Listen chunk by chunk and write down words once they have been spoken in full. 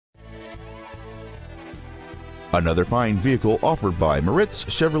Another fine vehicle offered by Moritz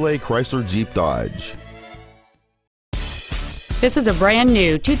Chevrolet Chrysler Jeep Dodge. This is a brand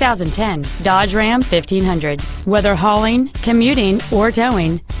new 2010 Dodge Ram 1500. Whether hauling, commuting, or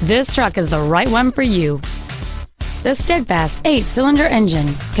towing, this truck is the right one for you. The steadfast 8-cylinder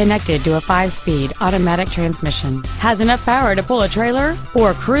engine, connected to a 5-speed automatic transmission, has enough power to pull a trailer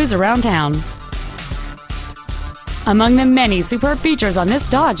or cruise around town. Among the many superb features on this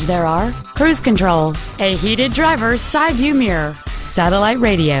Dodge there are cruise control, a heated driver's side view mirror, satellite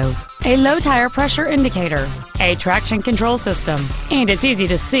radio, a low tire pressure indicator, a traction control system, and it's easy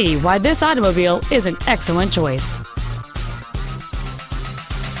to see why this automobile is an excellent choice.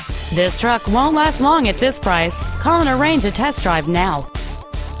 This truck won't last long at this price. Call and arrange a test drive now.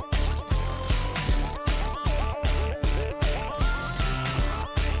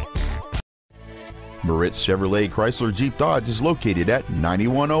 Moritz Chevrolet Chrysler Jeep Dodge is located at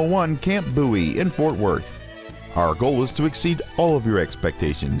 9101 Camp Bowie in Fort Worth. Our goal is to exceed all of your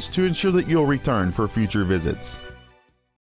expectations to ensure that you'll return for future visits.